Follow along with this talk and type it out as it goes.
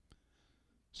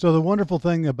So the wonderful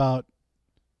thing about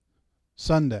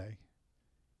Sunday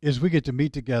is we get to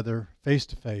meet together face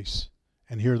to face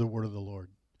and hear the word of the Lord.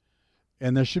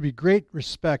 And there should be great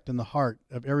respect in the heart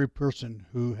of every person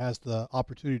who has the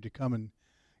opportunity to come and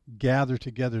gather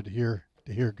together to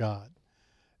hear God.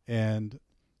 And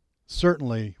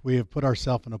certainly we have put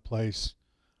ourselves in a place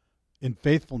in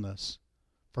faithfulness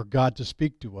for God to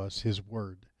speak to us his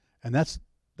word. And that's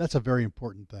a very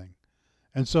important thing.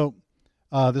 And so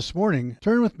this morning,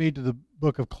 turn with me to the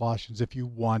book of Colossians if you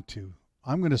want to.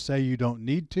 I'm going to say you don't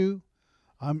need to.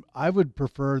 I would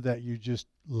prefer that you just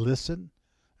listen,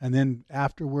 and then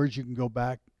afterwards you can go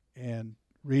back and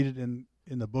read it in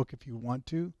the book if you want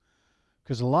to,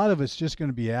 because a lot of it's just going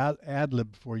to be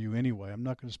ad-lib for you anyway. I'm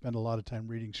not going to spend a lot of time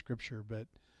reading Scripture, but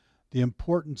the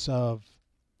importance of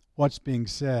what's being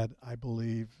said, I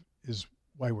believe, is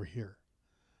why we're here.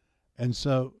 And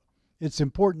so it's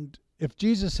important. If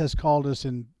Jesus has called us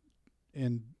in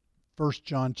 1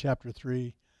 John chapter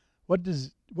 3, what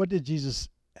did Jesus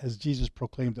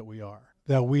proclaimed that we are?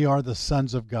 That we are the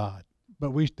sons of God,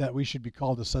 but that we should be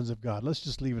called the sons of God. Let's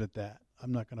just leave it at that.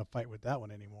 I'm not going to fight with that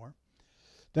one anymore.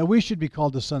 That we should be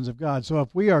called the sons of God. So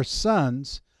if we are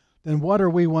sons, then what are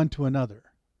we one to another?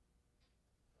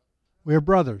 We are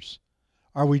brothers.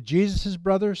 Are we Jesus'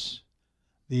 brothers?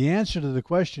 The answer to the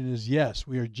question is yes,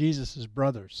 we are Jesus'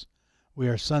 brothers. We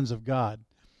are sons of God.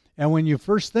 And when you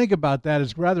first think about that,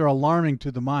 it's rather alarming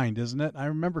to the mind, isn't it? I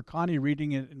remember Connie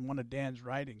reading it in one of Dan's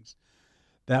writings,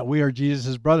 that we are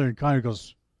Jesus' brother. And Connie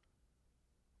goes,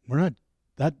 we're not,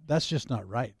 that's just not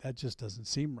right. That just doesn't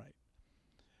seem right.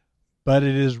 But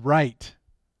it is right.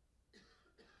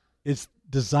 It's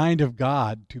designed of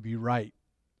God to be right.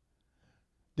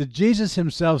 Did Jesus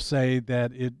himself say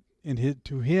that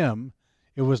to him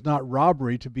it was not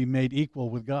robbery to be made equal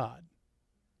with God?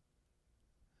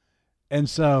 And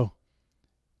so,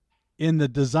 in the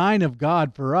design of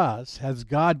God for us, has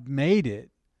God made it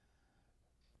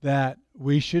that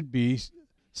we should be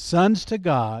sons to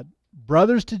God,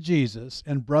 brothers to Jesus,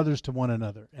 and brothers to one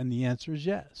another? And the answer is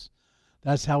yes.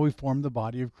 That's how we form the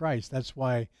body of Christ. That's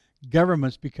why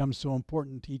governments become so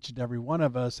important to each and every one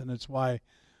of us, and it's why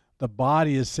the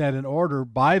body is set in order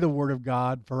by the Word of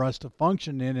God for us to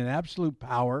function in absolute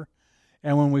power.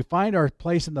 And when we find our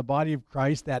place in the body of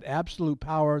Christ, that absolute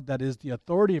power that is the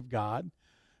authority of God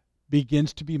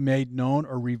begins to be made known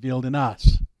or revealed in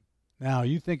us. Now,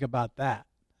 you think about that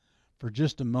for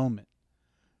just a moment,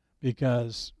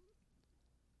 because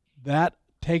that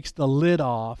takes the lid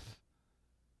off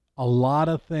a lot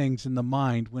of things in the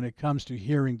mind when it comes to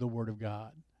hearing the Word of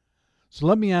God. So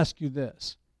let me ask you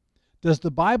this. Does the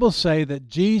Bible say that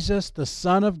Jesus, the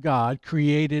Son of God,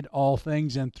 created all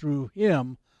things, and through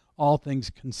him all things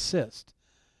consist?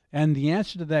 And the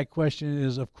answer to that question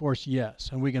is, of course, yes.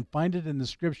 And we can find it in the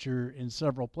Scripture in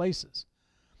several places.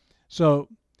 So,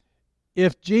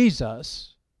 if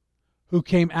Jesus, who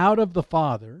came out of the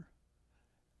Father,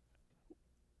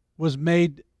 was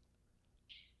made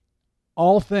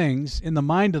all things in the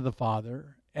mind of the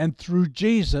Father, and through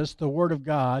Jesus, the Word of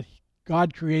God,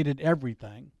 God created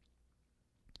everything,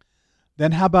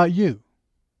 then how about you?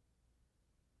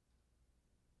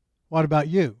 What about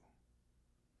you?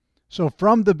 So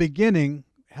from the beginning,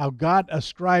 how God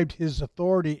ascribed his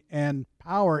authority and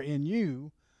power in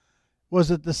you,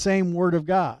 was it the same Word of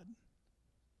God?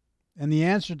 And the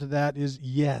answer to that is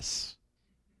yes.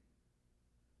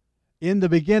 In the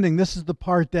beginning, this is the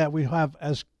part that we have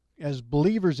as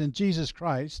believers in Jesus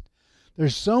Christ.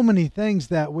 There's so many things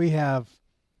that we have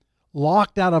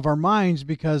locked out of our minds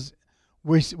because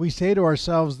we say to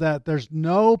ourselves that there's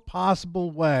no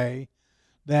possible way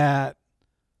that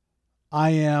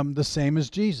I am the same as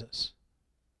Jesus.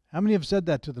 How many have said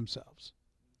that to themselves?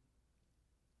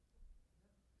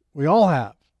 We all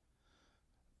have.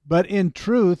 But in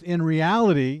truth, in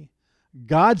reality,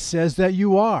 God says that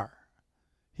you are.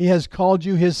 He has called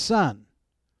you his son.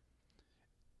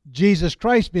 Jesus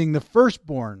Christ being the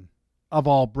firstborn of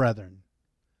all brethren.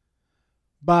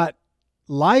 But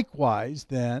likewise,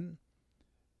 then,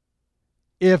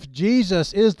 if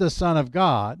Jesus is the Son of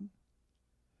God,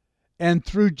 and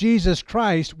through Jesus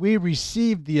Christ we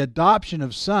receive the adoption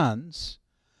of sons,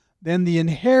 then the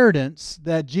inheritance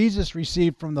that Jesus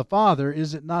received from the Father,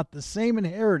 is it not the same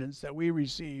inheritance that we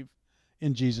receive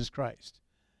in Jesus Christ?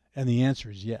 And the answer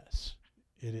is yes,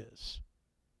 it is.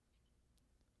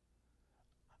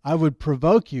 I would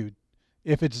provoke you,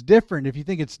 if it's different, if you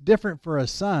think it's different for a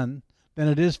son than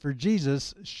it is for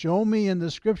Jesus, show me in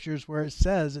the Scriptures where it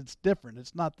says it's different.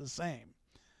 It's not the same.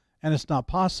 And it's not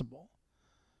possible.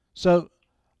 So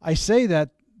I say that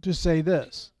to say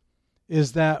this,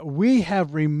 is that we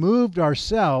have removed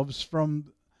ourselves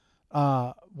from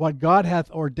what God hath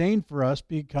ordained for us,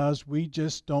 because we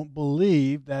just don't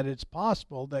believe that it's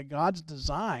possible that God's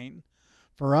design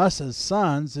for us as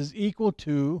sons is equal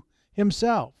to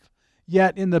himself.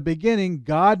 Yet in the beginning,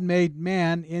 God made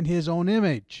man in his own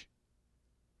image.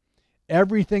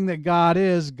 Everything that God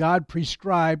is, God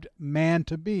prescribed man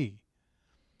to be.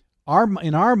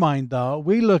 In our mind, though,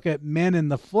 we look at men in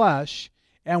the flesh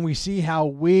and we see how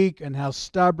weak and how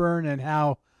stubborn and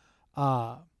how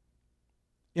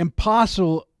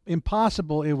impossible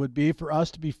it would be for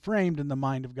us to be framed in the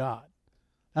mind of God.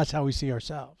 That's how we see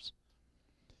ourselves.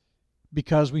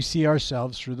 Because we see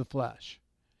ourselves through the flesh.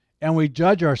 And we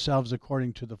judge ourselves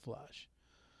according to the flesh.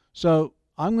 So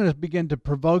I'm going to begin to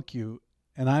provoke you,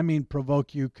 and I mean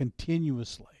provoke you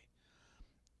continuously,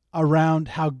 around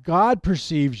how God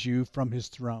perceives you from his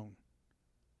throne.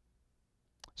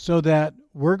 So that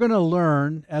we're going to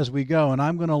learn as we go, and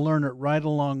I'm going to learn it right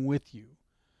along with you,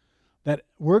 that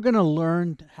we're going to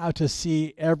learn how to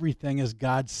see everything as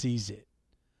God sees it,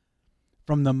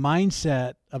 from the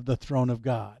mindset of the throne of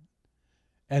God,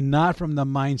 and not from the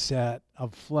mindset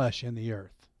of flesh in the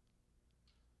earth.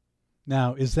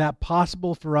 Now, is that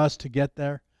possible for us to get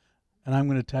there? And I'm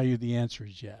going to tell you the answer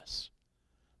is yes.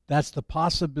 That's the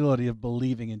possibility of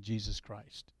believing in Jesus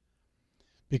Christ.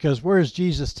 Because where is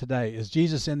Jesus today? Is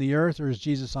Jesus in the earth, or is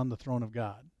Jesus on the throne of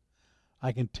God?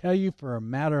 I can tell you for a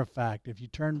matter of fact, if you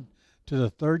turn to the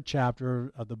 3rd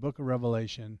chapter of the book of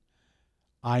Revelation,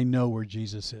 I know where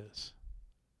Jesus is.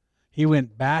 He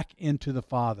went back into the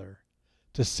Father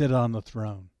to sit on the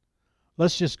throne.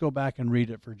 Let's just go back and read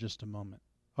it for just a moment.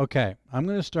 Okay, I'm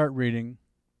going to start reading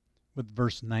with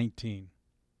verse 19.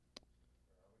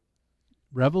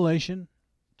 Revelation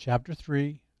chapter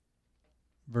 3,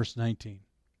 verse 19.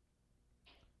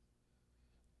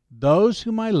 Those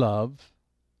whom I love,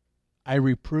 I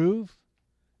reprove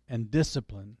and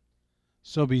discipline,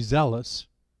 so be zealous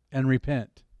and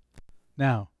repent.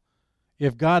 Now,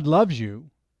 if God loves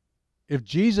you, if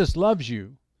Jesus loves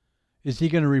you, is he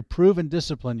going to reprove and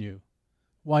discipline you?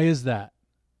 Why is that?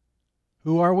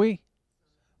 Who are we?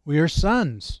 We are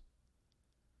sons.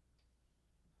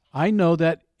 I know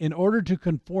that in order to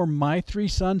conform my 3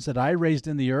 sons that I raised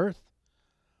in the earth,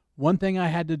 one thing I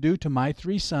had to do to my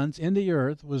 3 sons in the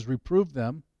earth was reprove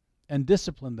them and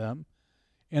discipline them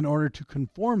in order to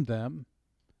conform them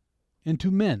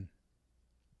into men.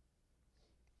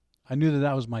 I knew that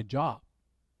that was my job.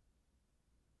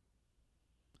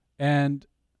 And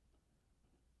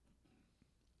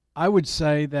I would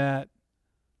say that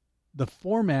the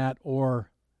format or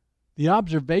the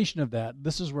observation of that,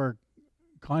 this is where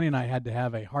Connie and I had to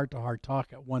have a heart-to-heart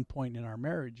talk at one point in our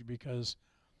marriage, because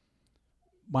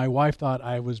my wife thought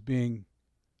I was being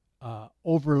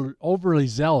overly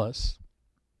zealous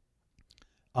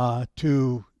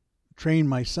to train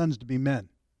my sons to be men.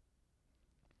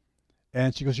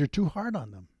 And she goes, "You're too hard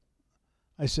on them."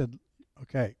 I said,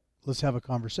 "Okay, let's have a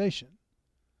conversation."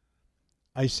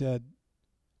 I said,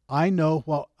 "I know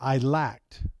what I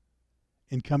lacked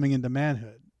in coming into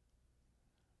manhood.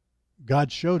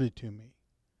 God showed it to me.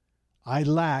 I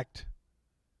lacked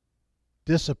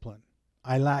discipline.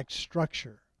 I lacked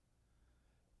structure.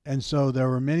 And so there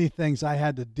were many things I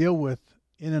had to deal with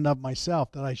in and of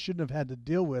myself that I shouldn't have had to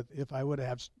deal with if I would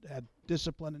have had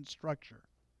discipline and structure."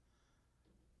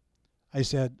 I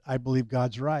said, "I believe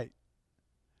God's right."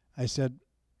 I said,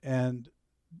 "And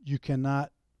you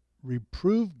cannot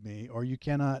reprove me, or you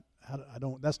cannot,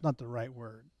 that's not the right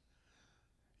word.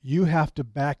 You have to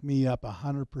back me up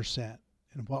 100%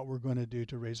 in what we're going to do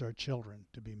to raise our children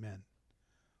to be men.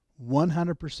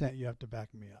 100% you have to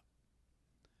back me up."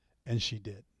 And she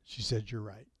did. She said, "You're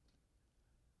right."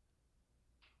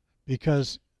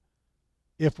 Because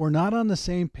if we're not on the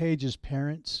same page as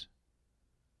parents,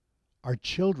 our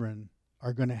children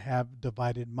are going to have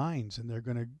divided minds, and they're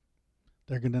going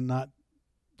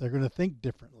to think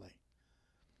differently.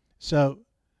 So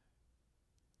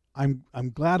I'm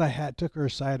glad I took her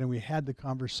aside and we had the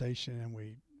conversation, and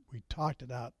we talked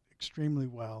it out extremely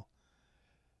well.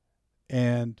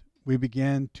 And we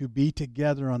began to be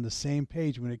together on the same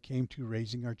page when it came to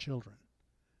raising our children.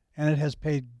 And it has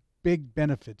paid big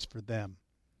benefits for them.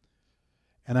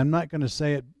 And I'm not going to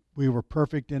say we were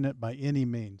perfect in it by any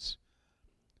means.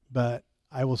 But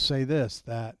I will say this,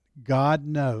 that God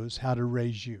knows how to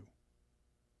raise you.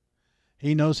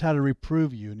 He knows how to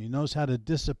reprove you, and he knows how to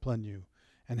discipline you.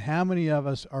 And how many of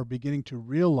us are beginning to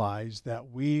realize that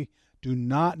we do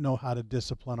not know how to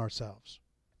discipline ourselves,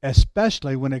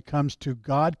 especially when it comes to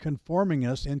God conforming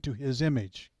us into his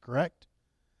image, correct?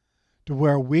 To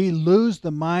where we lose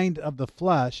the mind of the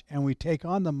flesh and we take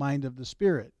on the mind of the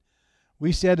Spirit.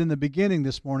 We said in the beginning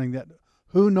this morning that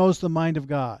who knows the mind of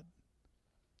God?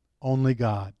 Only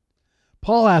God.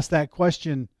 Paul asked that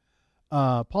question.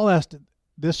 Paul asked it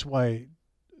this way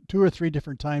 2 or 3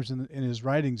 different times in his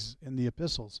writings in the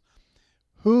epistles.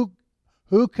 Who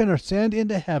can ascend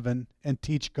into heaven and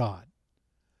teach God?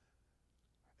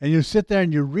 And you sit there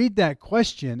and you read that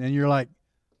question and you're like,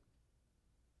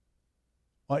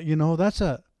 well, that's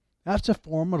a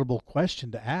formidable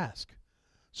question to ask.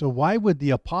 So why would the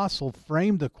apostle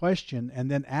frame the question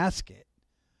and then ask it?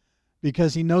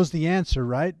 Because he knows the answer,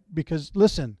 right? Because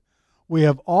listen, we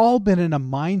have all been in a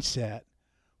mindset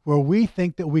where we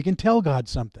think that we can tell God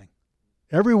something.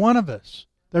 Every one of us.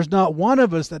 There's not one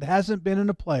of us that hasn't been in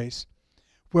a place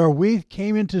where we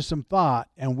came into some thought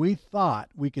and we thought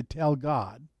we could tell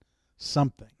God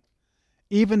something.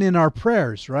 Even in our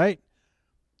prayers, right?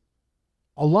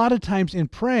 A lot of times in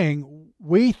praying,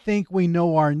 we think we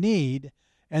know our need,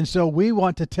 and so we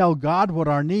want to tell God what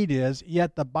our need is,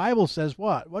 yet the Bible says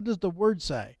what? What does the Word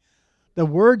say? The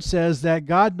Word says that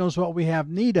God knows what we have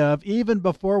need of even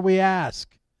before we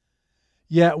ask.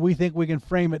 Yet we think we can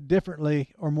frame it differently,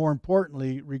 or more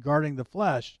importantly, regarding the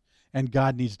flesh, and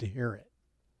God needs to hear it.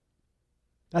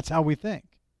 That's how we think.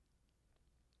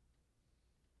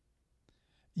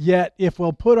 Yet if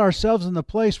we'll put ourselves in the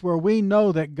place where we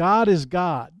know that God is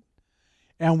God,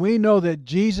 and we know that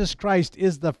Jesus Christ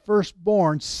is the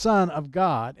firstborn Son of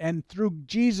God, and through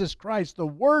Jesus Christ, the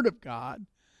Word of God,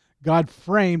 God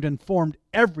framed and formed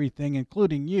everything,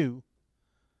 including you,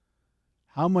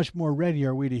 how much more ready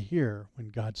are we to hear when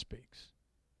God speaks?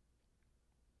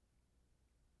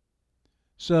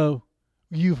 So,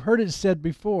 you've heard it said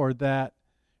before that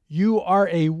you are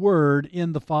a word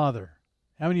in the Father.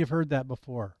 How many have heard that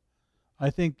before? I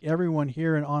think everyone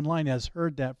here and online has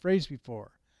heard that phrase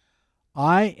before.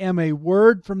 I am a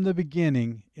word from the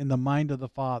beginning in the mind of the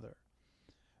Father.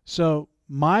 So,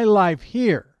 my life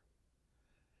here,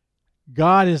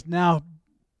 God has now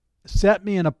set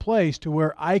me in a place to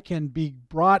where I can be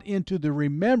brought into the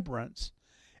remembrance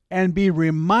and be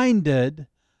reminded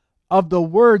of the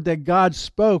word that God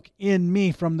spoke in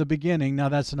me from the beginning. Now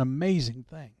that's an amazing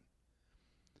thing.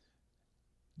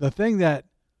 The thing that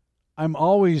I'm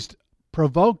always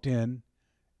provoked in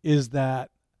is that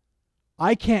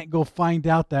I can't go find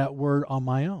out that word on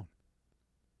my own.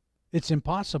 It's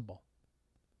impossible.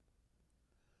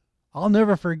 I'll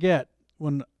never forget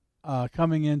when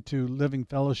coming into Living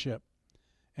Fellowship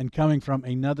and coming from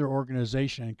another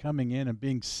organization and coming in and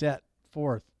being set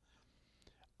forth.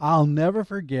 I'll never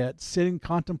forget sitting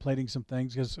contemplating some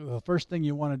things, because the first thing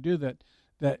you want to do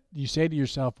that you say to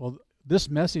yourself, well, this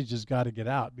message has got to get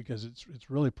out because it's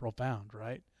really profound,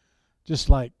 right? Just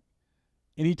like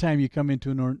anytime you come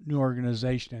into a new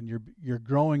organization and you're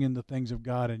growing in the things of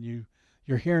God and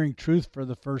you're hearing truth for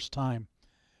the first time,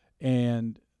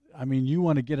 and I mean you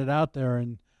want to get it out there,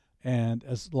 and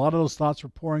as a lot of those thoughts were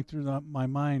pouring through my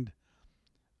mind,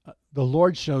 the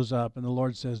Lord shows up and the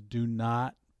Lord says, do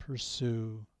not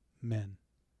pursue men.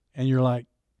 And you're like,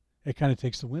 it kind of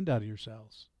takes the wind out of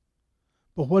yourselves.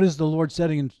 But what is the Lord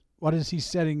setting in? What is He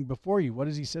setting before you? What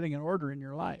is He setting in order in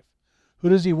your life? Who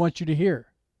does He want you to hear?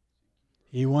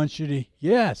 He wants you to,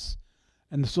 yes.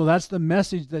 And so that's the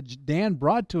message that Dan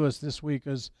brought to us this week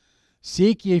is,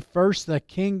 seek ye first the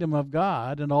kingdom of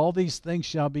God, and all these things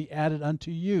shall be added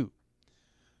unto you.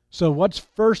 So what's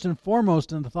first and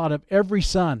foremost in the thought of every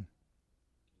son?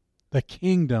 The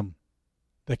kingdom.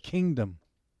 The kingdom.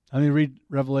 Let me read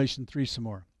Revelation 3 some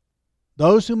more.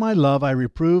 Those whom I love I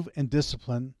reprove and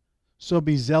discipline, so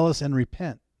be zealous and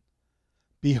repent.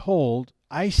 Behold,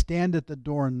 I stand at the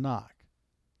door and knock.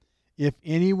 If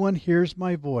anyone hears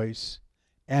my voice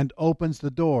and opens the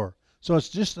door. So it's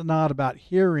just not about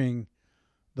hearing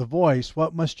the voice.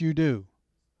 What must you do?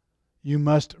 You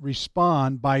must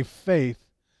respond by faith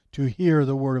to hear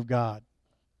the word of God.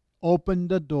 Open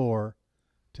the door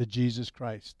to Jesus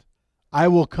Christ. I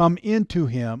will come into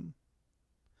him.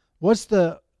 What's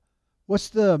the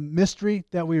mystery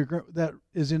that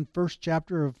is in first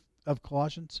chapter of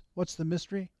Colossians? What's the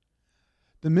mystery?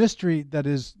 The mystery that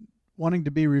is wanting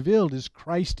to be revealed is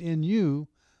Christ in you,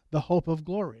 the hope of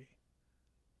glory.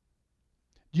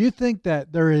 Do you think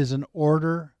that there is an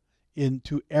order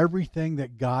into everything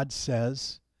that God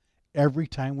says every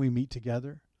time we meet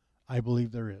together? I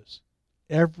believe there is.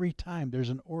 Every time there's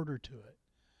an order to it.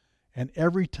 And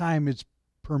every time it's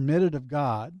permitted of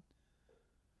God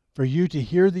for you to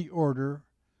hear the order,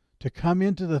 to come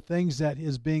into the things that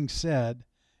is being said,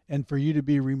 and for you to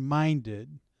be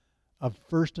reminded of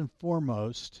first and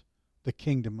foremost the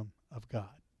kingdom of God.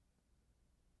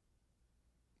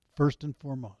 First and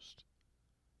foremost.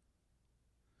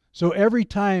 So every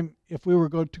time, if we were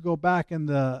going to go back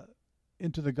into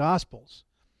the Gospels,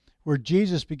 where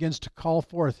Jesus begins to call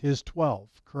forth his 12,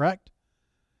 correct?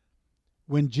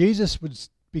 When Jesus would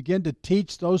begin to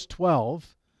teach those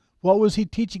 12, what was he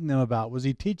teaching them about? Was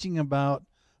he teaching about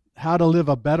how to live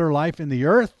a better life in the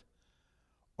earth?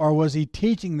 Or was he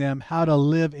teaching them how to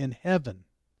live in heaven?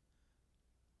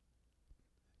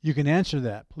 You can answer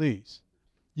that, please.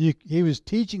 He was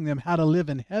teaching them how to live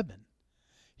in heaven.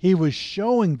 He was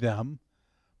showing them,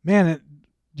 man,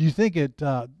 do you think it,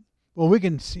 well, we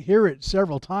can hear it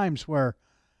several times where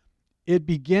it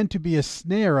began to be a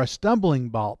snare, a stumbling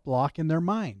block in their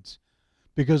minds.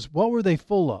 Because what were they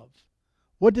full of?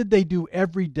 What did they do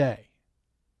every day?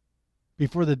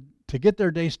 To get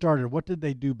their day started, what did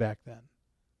they do back then?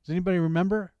 Does anybody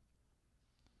remember?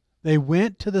 They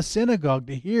went to the synagogue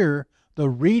to hear the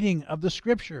reading of the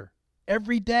Scripture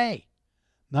every day.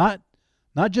 Not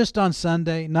just on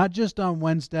Sunday, not just on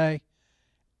Wednesday.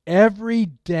 Every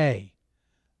day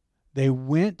they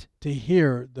went to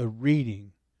hear the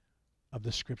reading of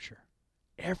the Scripture.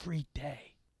 Every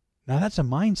day. Now that's a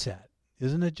mindset,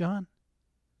 isn't it, John?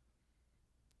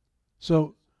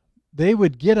 So they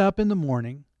would get up in the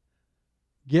morning,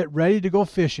 get ready to go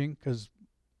fishing, because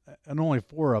and only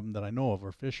 4 of them that I know of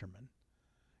are fishermen.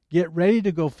 Get ready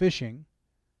to go fishing,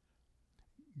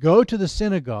 go to the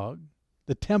synagogue,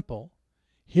 the temple,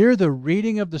 hear the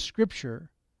reading of the Scripture,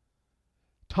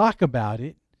 talk about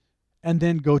it, and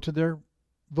then go to their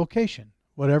vocation,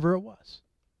 whatever it was.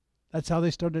 That's how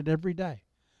they started every day.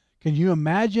 Can you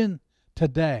imagine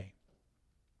today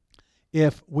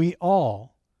if we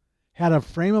all had a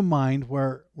frame of mind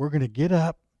where we're going to get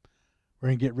up, we're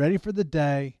going to get ready for the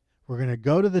day, we're going to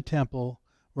go to the temple,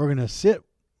 we're going to sit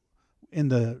in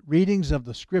the readings of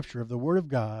the Scripture, of the Word of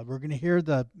God, we're going to hear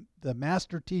the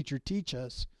master teacher teach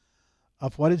us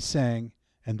of what it's saying,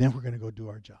 and then we're going to go do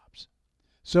our jobs.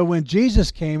 So when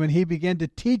Jesus came and he began to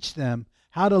teach them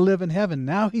how to live in heaven,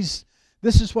 now this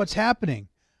is what's happening,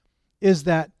 is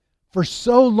that for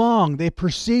so long they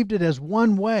perceived it as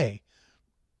one way.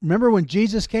 Remember when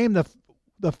Jesus came,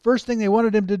 the first thing they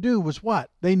wanted him to do was what?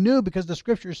 They knew, because the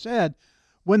Scripture said,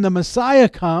 when the Messiah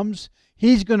comes,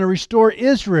 he's going to restore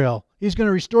Israel. He's going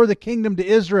to restore the kingdom to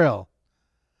Israel.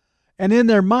 And in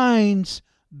their minds,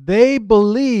 they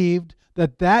believed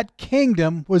that that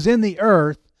kingdom was in the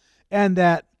earth, and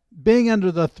that being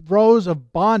under the throes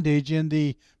of bondage in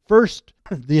the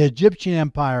Egyptian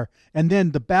Empire, and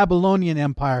then the Babylonian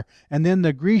Empire, and then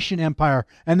the Grecian Empire,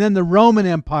 and then the Roman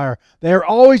Empire, they are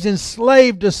always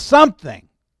enslaved to something.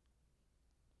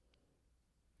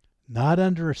 Not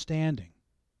understanding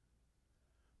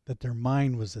that their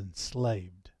mind was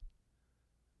enslaved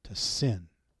to sin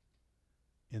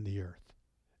in the earth.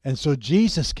 And so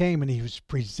Jesus came and he was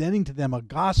presenting to them a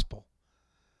gospel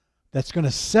that's going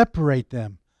to separate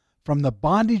them from the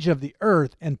bondage of the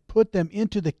earth and put them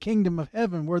into the kingdom of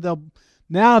heaven, where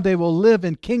they will live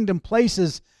in kingdom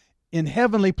places, in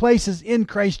heavenly places in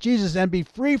Christ Jesus, and be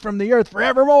free from the earth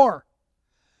forevermore.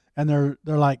 And they're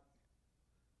like,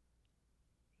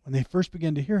 when they first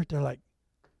begin to hear it, they're like,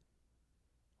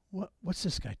 what's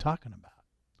this guy talking about?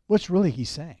 What's really he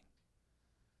saying?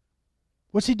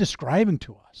 What's he describing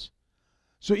to us?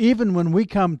 So even when we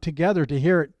come together to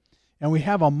hear it, and we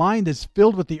have a mind that's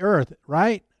filled with the earth,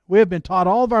 right? We have been taught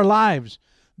all of our lives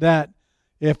that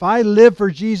if I live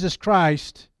for Jesus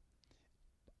Christ,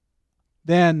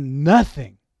 then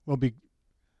nothing will be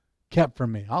kept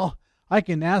from me. I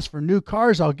can ask for new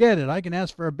cars, I'll get it. I can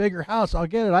ask for a bigger house, I'll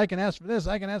get it. I can ask for this,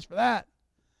 I can ask for that.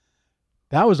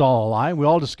 That was all a lie. We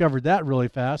all discovered that really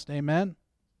fast. Amen?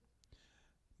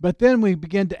 But then we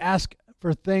begin to ask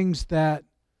for things that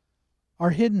are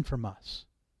hidden from us.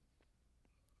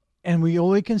 And we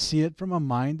only can see it from a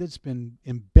mind that's been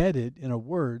embedded in a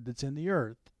word that's in the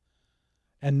earth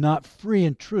and not free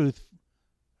in truth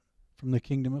from the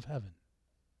kingdom of heaven.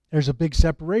 There's a big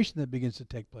separation that begins to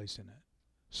take place in it.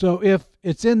 So if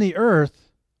it's in the earth,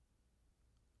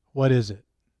 what is it?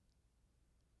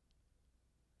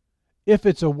 If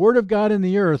it's a word of God in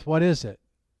the earth, what is it?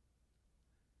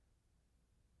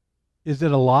 Is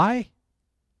it a lie?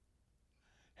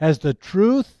 Has the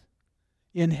truth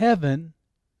in heaven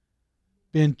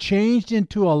been changed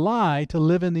into a lie to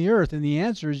live in the earth? And the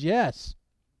answer is yes.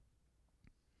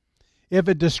 If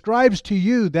it describes to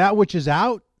you that which is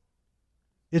out,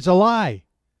 it's a lie.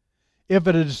 If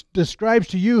it describes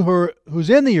to you who's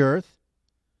in the earth,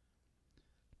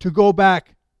 to go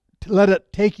back, to let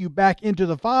it take you back into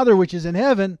the Father which is in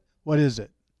heaven, what is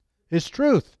it? It's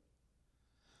truth.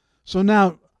 So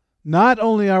now, not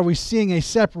only are we seeing a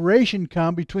separation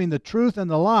come between the truth and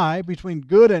the lie, between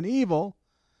good and evil,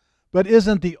 but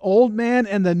isn't the old man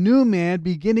and the new man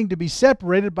beginning to be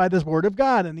separated by this Word of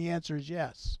God? And the answer is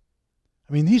yes.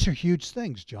 I mean, these are huge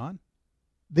things, John.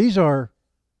 These are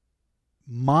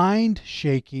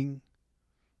mind-shaking,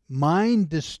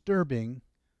 mind-disturbing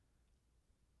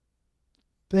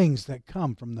things that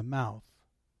come from the mouth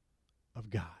of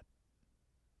God.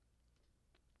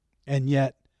 And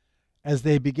yet, as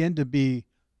they begin to be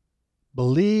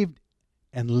believed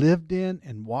and lived in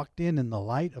and walked in the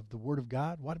light of the Word of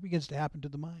God, what begins to happen to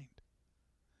the mind?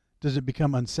 Does it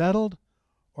become unsettled,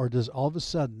 or does all of a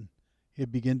sudden it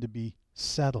begin to be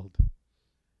settled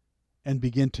and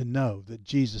begin to know that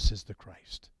Jesus is the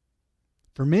Christ?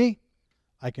 For me,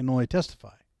 I can only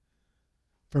testify.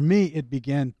 For me, it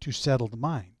began to settle the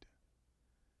mind.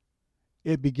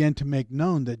 It began to make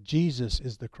known that Jesus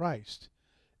is the Christ,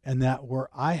 and that where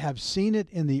I have seen it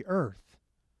in the earth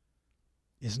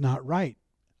is not right.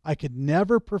 I could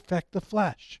never perfect the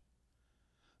flesh.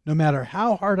 No matter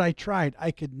how hard I tried,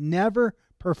 I could never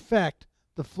perfect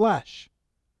the flesh.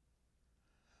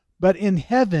 But in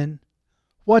heaven,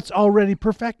 what's already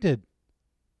perfected?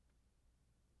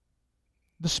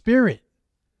 The Spirit.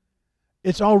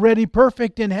 It's already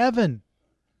perfect in heaven.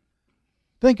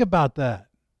 Think about that.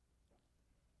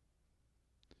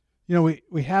 You know,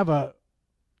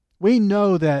 we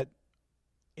know that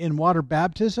in water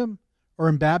baptism, or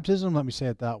in baptism, let me say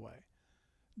it that way.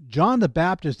 John the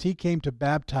Baptist, he came to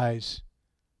baptize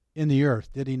in the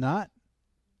earth, did he not?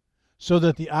 So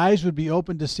that the eyes would be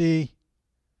open to see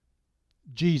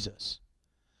Jesus.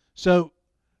 So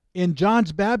in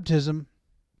John's baptism,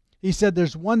 he said,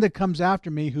 there's one that comes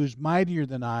after me who's mightier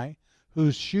than I,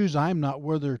 whose shoes I'm not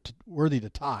worthy to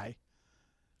tie.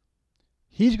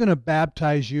 He's going to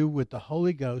baptize you with the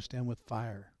Holy Ghost and with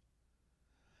fire.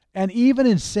 And even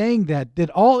in saying that, did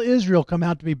all Israel come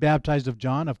out to be baptized of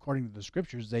John? According to the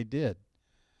Scriptures, they did.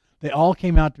 They all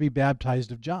came out to be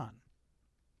baptized of John.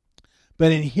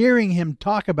 But in hearing him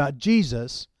talk about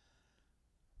Jesus,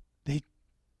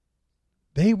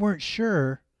 they weren't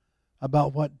sure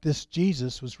about what this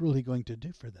Jesus was really going to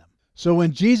do for them. So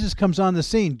when Jesus comes on the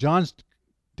scene, John's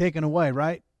taken away,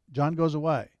 right? John goes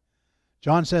away.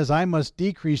 John says, I must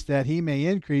decrease that he may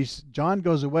increase. John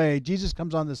goes away. Jesus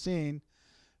comes on the scene.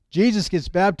 Jesus gets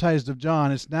baptized of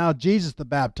John. It's now Jesus the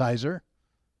baptizer.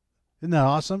 Isn't that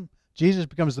awesome? Jesus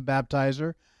becomes the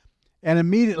baptizer. And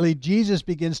immediately Jesus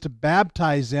begins to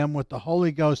baptize them with the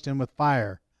Holy Ghost and with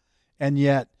fire. And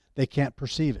yet they can't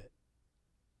perceive it.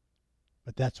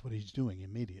 But that's what he's doing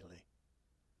immediately.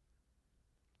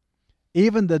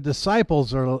 Even the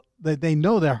disciples they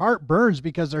know their heart burns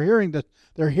because they're hearing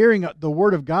the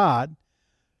word of God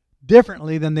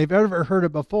differently than they've ever heard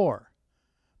it before.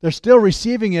 They're still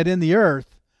receiving it in the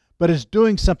earth, but it's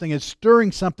doing something, it's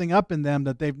stirring something up in them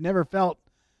that they've never felt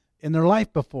in their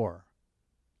life before.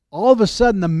 All of a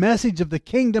sudden, the message of the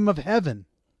kingdom of heaven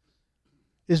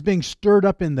is being stirred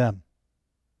up in them.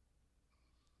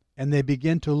 And they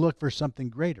begin to look for something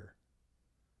greater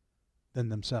than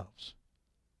themselves.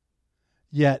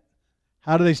 Yet,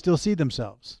 how do they still see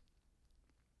themselves?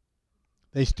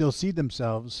 They still see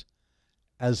themselves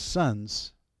as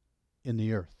sons in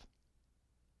the earth.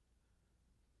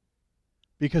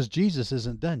 Because Jesus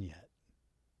isn't done yet.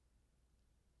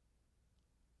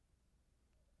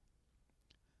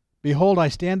 Behold, I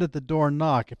stand at the door and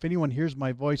knock. If anyone hears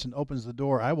my voice and opens the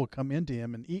door, I will come into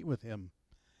him and eat with him,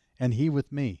 and he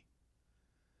with me.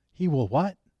 He will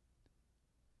what?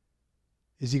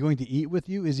 Is he going to eat with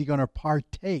you? Is he going to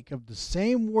partake of the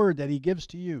same word that he gives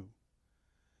to you?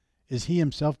 Is he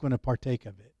himself going to partake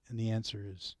of it? And the answer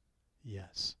is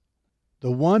yes. The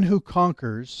one who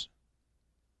conquers,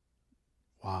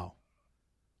 wow,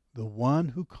 the one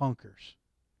who conquers,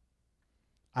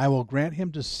 I will grant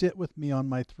him to sit with me on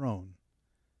my throne,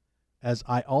 as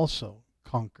I also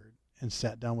conquered and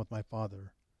sat down with my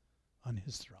Father on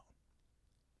his throne.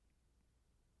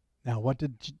 Now, what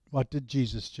did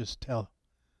Jesus just tell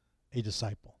a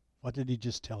disciple? What did he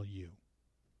just tell you?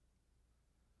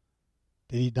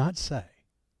 Did he not say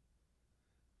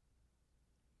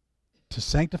to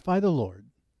sanctify the Lord,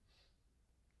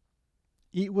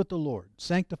 eat with the Lord,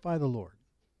 sanctify the Lord,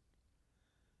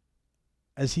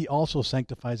 as he also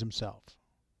sanctifies himself?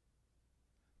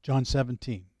 John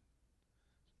 17.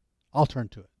 I'll turn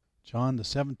to it. John, the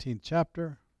 17th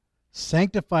chapter.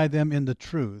 Sanctify them in the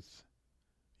truth.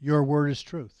 Your word is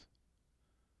truth.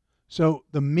 So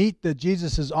the meat that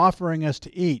Jesus is offering us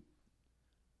to eat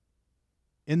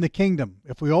in the kingdom,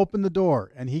 if we open the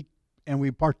door and we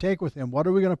partake with him, what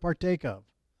are we going to partake of?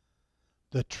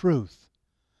 The truth.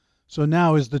 So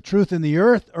now, is the truth in the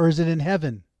earth or is it in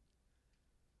heaven?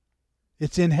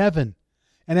 It's in heaven.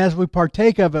 And as we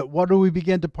partake of it, what do we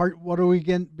begin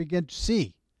to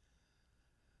see?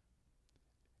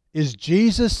 is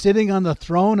Jesus sitting on the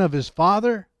throne of his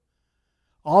Father,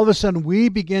 all of a sudden we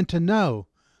begin to know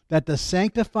that the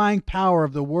sanctifying power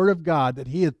of the Word of God that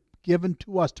he has given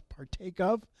to us to partake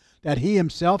of, that he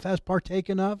himself has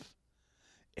partaken of,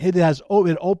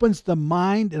 it opens the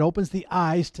mind, it opens the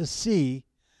eyes to see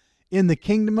in the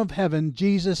kingdom of heaven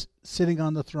Jesus sitting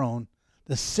on the throne,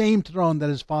 the same throne that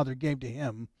his Father gave to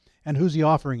him. And who's he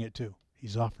offering it to?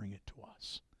 He's offering it to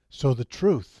us. So the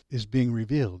truth is being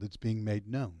revealed. It's being made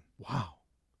known. Wow.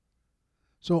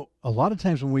 So a lot of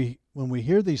times when we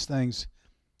hear these things,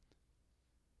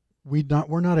 we're not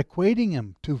equating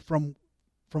them to from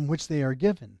which they are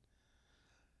given.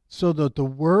 So that the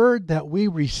word that we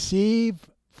receive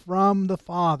from the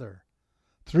Father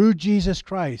through Jesus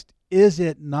Christ, is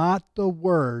it not the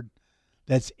word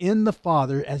that's in the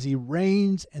Father as he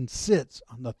reigns and sits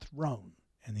on the throne?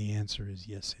 And the answer is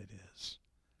yes, it is.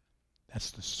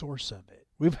 That's the source of it.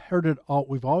 We've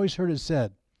always heard it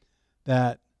said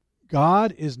that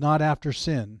God is not after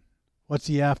sin. What's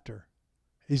he after?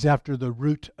 He's after the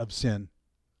root of sin.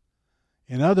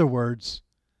 In other words,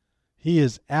 he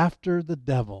is after the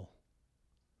devil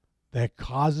that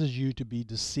causes you to be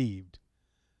deceived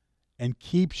and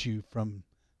keeps you from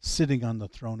sitting on the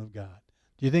throne of God.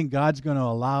 Do you think God's going to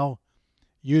allow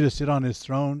you to sit on his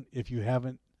throne if you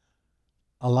haven't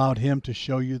allowed him to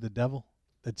show you the devil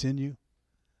that's in you?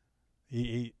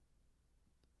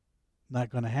 Not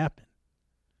going to happen.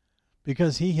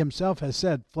 Because he himself has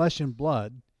said flesh and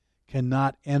blood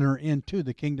cannot enter into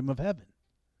the kingdom of heaven.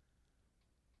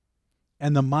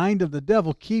 And the mind of the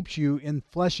devil keeps you in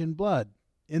flesh and blood,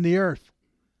 in the earth,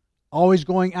 always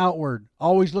going outward,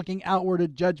 always looking outward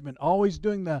at judgment, always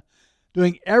doing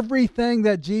everything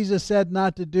that Jesus said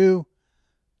not to do.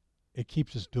 It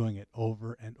keeps us doing it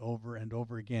over and over and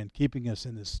over again, keeping us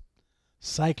in this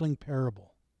cycling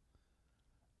parable,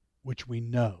 which we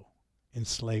know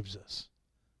enslaves us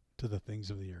to the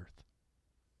things of the earth.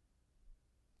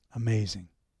 Amazing.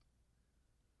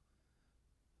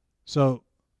 So,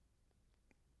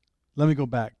 let me go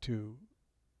back to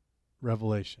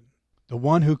Revelation. The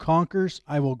one who conquers,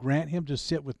 I will grant him to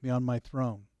sit with me on my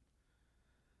throne,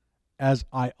 as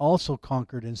I also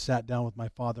conquered and sat down with my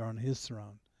Father on his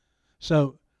throne.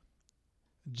 So,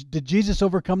 did Jesus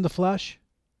overcome the flesh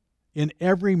in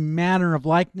every manner of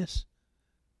likeness?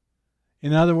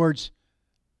 In other words,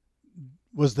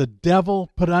 was the devil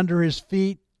put under his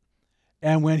feet?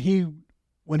 And when he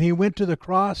went to the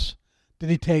cross, did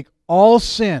he take all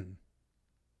sin,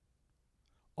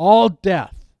 all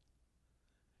death,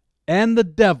 and the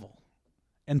devil,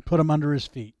 and put them under his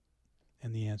feet?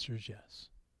 And the answer is yes.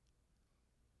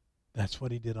 That's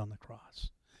what he did on the cross.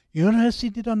 You know what else he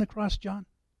did on the cross, John?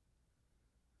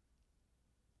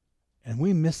 And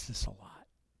we miss this a lot.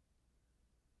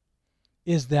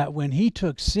 Is that when he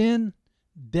took sin,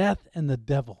 death, and the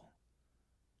devil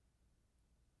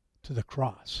to the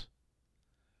cross,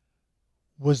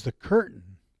 was the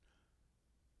curtain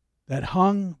that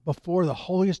hung before the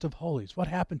holiest of holies. What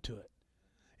happened to it?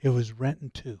 It was rent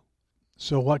in two.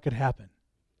 So what could happen?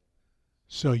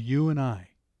 So you and I,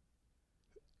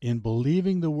 in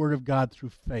believing the Word of God through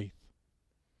faith,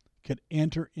 could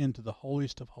enter into the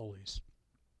holiest of holies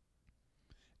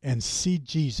and see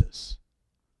Jesus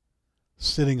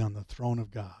sitting on the throne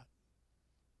of God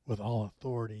with all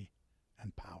authority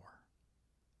and power.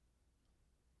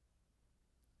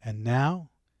 And now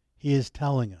he is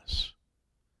telling us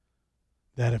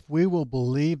that if we will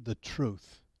believe the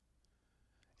truth,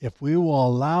 if we will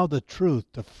allow the truth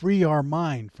to free our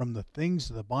mind from the things,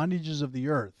 the bondages of the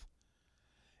earth,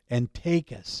 and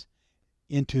take us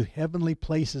into heavenly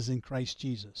places in Christ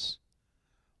Jesus,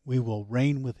 we will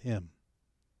reign with him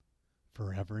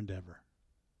forever and ever.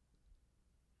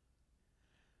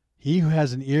 He who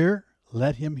has an ear,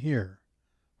 let him hear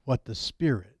what the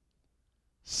Spirit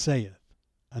saith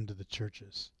unto the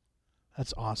churches.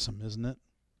 That's awesome, isn't it?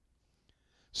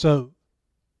 So,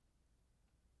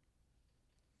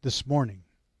 this morning,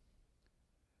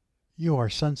 you are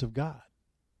sons of God.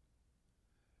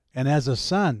 And as a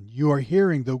son, you are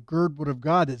hearing the good word of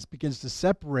God that begins to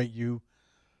separate you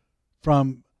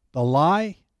from the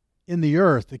lie in the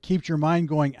earth that keeps your mind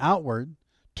going outward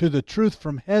to the truth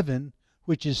from heaven,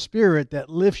 which is Spirit that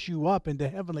lifts you up into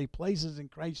heavenly places in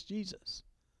Christ Jesus.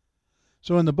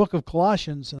 So in the book of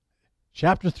Colossians,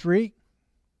 chapter 3,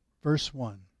 verse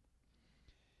 1,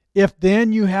 if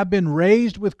then you have been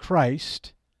raised with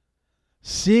Christ,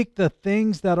 seek the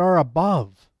things that are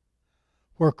above,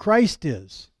 where Christ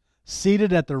is,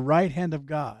 seated at the right hand of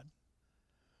God.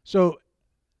 So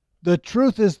the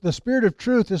truth is, the Spirit of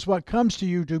truth is what comes to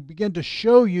you to begin to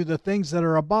show you the things that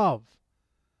are above.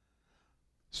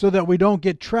 so that we don't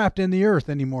get trapped in the earth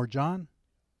anymore, John.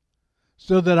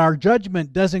 So that our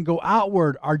judgment doesn't go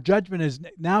outward. Our judgment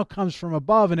now comes from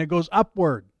above and it goes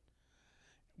upward.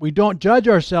 We don't judge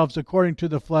ourselves according to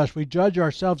the flesh. We judge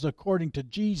ourselves according to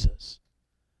Jesus.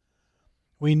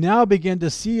 We now begin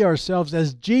to see ourselves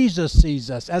as Jesus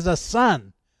sees us, as a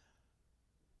son,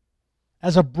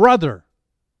 as a brother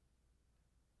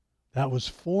that was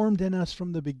formed in us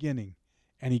from the beginning,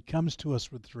 and he comes to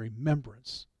us with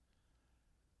remembrance.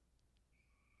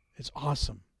 It's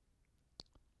awesome.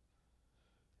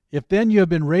 If then you have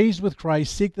been raised with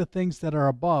Christ, seek the things that are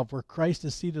above, where Christ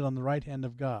is seated on the right hand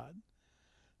of God.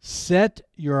 Set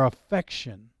your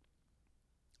affection,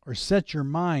 or set your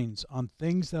minds on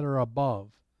things that are above,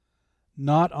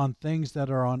 not on things that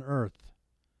are on earth.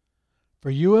 For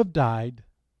you have died,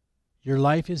 your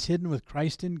life is hidden with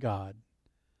Christ in God.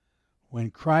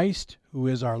 When Christ, who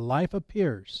is our life,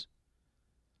 appears.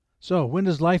 So, when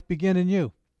does life begin in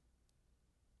you?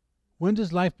 When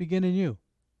does life begin in you?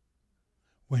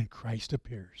 When Christ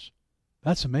appears.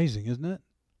 That's amazing, isn't it?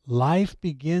 Life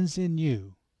begins in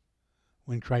you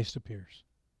when Christ appears.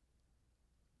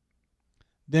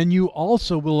 Then you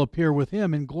also will appear with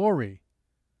him in glory.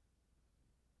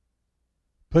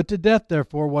 Put to death,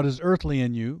 therefore, what is earthly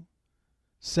in you: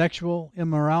 sexual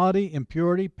immorality,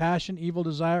 impurity, passion, evil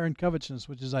desire, and covetousness,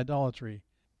 which is idolatry.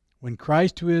 When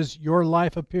Christ, who is your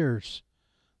life, appears,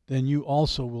 then you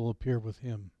also will appear with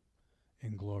him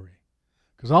in glory.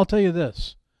 Because I'll tell you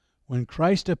this, when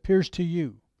Christ appears to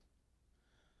you,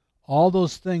 all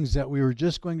those things that we were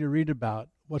just going to read about,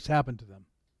 what's happened to them?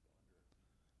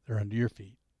 They're under your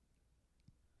feet.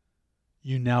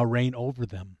 You now reign over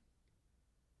them,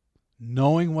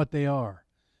 knowing what they are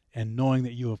and knowing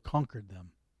that you have conquered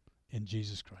them in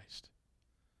Jesus Christ.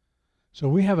 So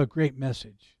we have a great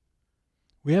message.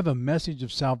 We have a message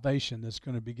of salvation that's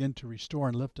going to begin to restore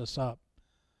and lift us up.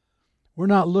 We're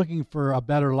not looking for a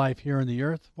better life here on the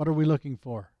earth. What are we looking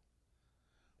for?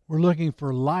 We're looking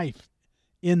for life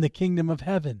in the kingdom of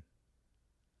heaven.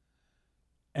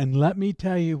 And let me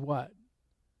tell you what,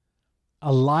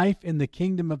 a life in the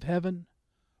kingdom of heaven,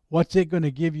 what's it going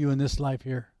to give you in this life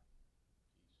here?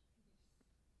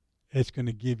 It's going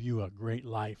to give you a great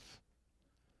life.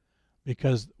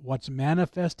 Because what's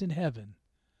manifest in heaven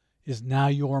is now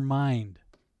your mind.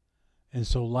 And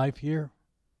so life here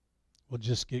will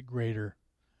just get greater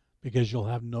because you'll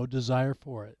have no desire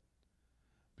for it.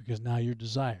 Because now your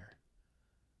desire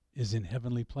is in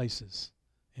heavenly places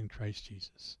in Christ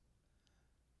Jesus.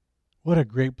 What a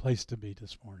great place to be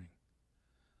this morning.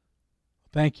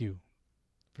 Thank you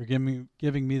for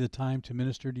giving me the time to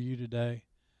minister to you today.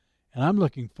 And I'm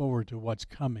looking forward to what's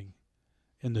coming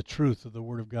in the truth of the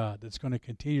Word of God that's going to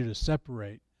continue to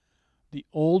separate the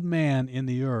old man in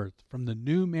the earth from the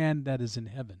new man that is in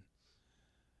heaven,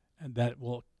 and that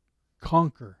will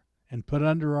conquer and put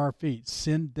under our feet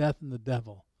sin, death, and the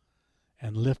devil,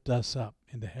 and lift us up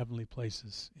into heavenly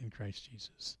places in Christ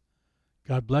Jesus.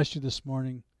 God bless you this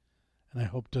morning, and I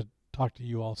hope to talk to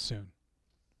you all soon.